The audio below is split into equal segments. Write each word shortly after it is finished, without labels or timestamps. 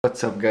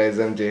What's up guys,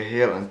 MJ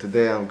here, and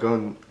today I'm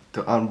going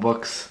to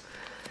unbox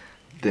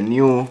the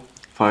new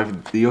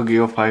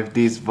YuGiOh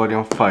 5Ds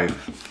Volume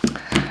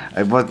 5.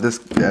 I bought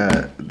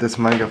this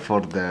manga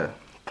for the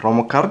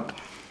promo card.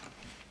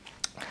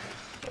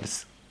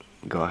 Let's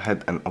go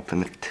ahead and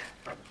open it.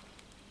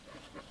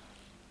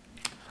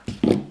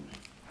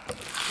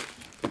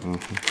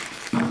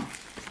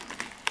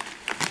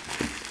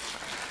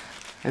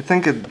 I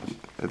think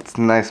it's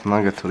a nice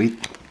manga to read.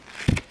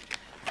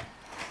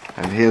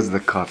 And here's the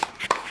card.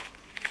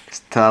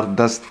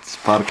 Stardust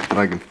Spark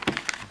Dragon.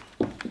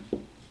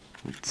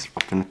 Let's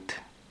open it.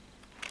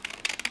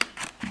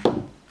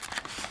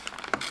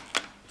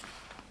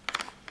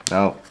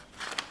 Now,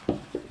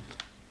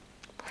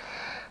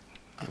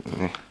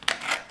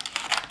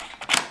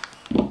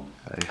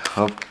 I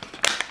hope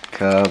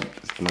card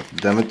is not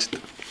damaged.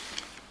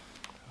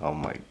 Oh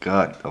my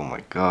god, oh my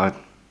god.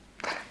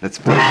 Let's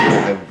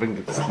bring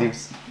the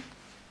sleeves.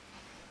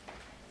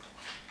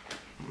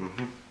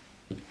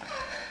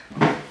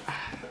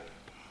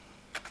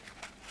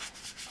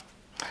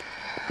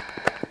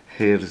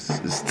 Here's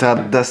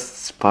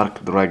Stardust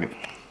Spark Dragon.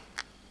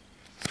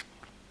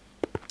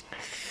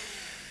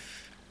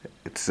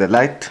 It's a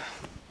light,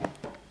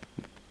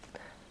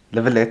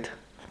 level 8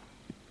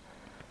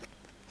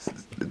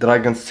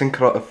 Dragon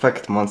Synchro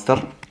Effect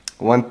monster,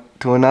 1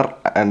 tuner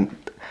and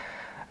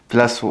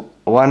plus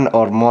 1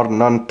 or more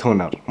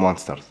non-tuner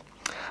monsters.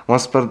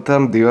 Once per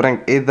turn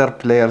during either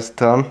player's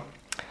turn,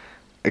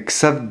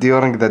 except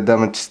during the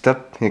damage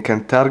step, you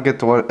can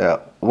target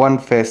one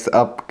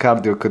face-up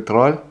card you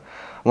control.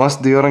 Once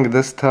during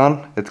this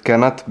turn, it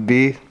cannot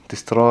be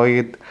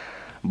destroyed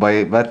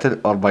by battle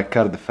or by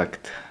card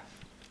effect.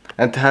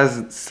 It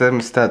has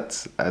same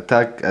stats,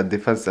 attack and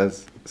defense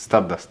as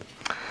Stardust.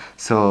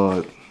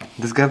 So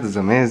this card is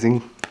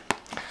amazing.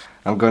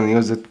 I'm gonna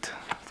use it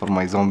for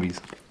my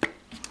zombies.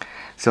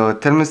 So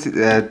tell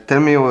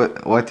me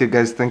what you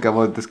guys think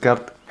about this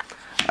card.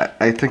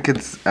 I think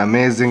it's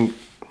amazing,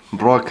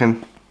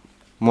 broken,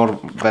 more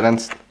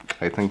balanced.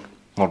 I think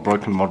more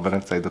broken, more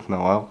balanced. I don't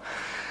know how.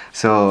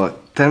 So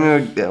tell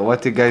me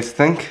what you guys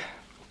think.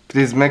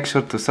 Please make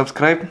sure to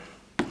subscribe,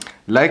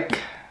 like,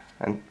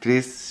 and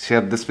please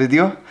share this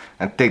video,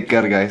 and take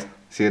care guys.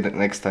 See you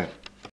next time.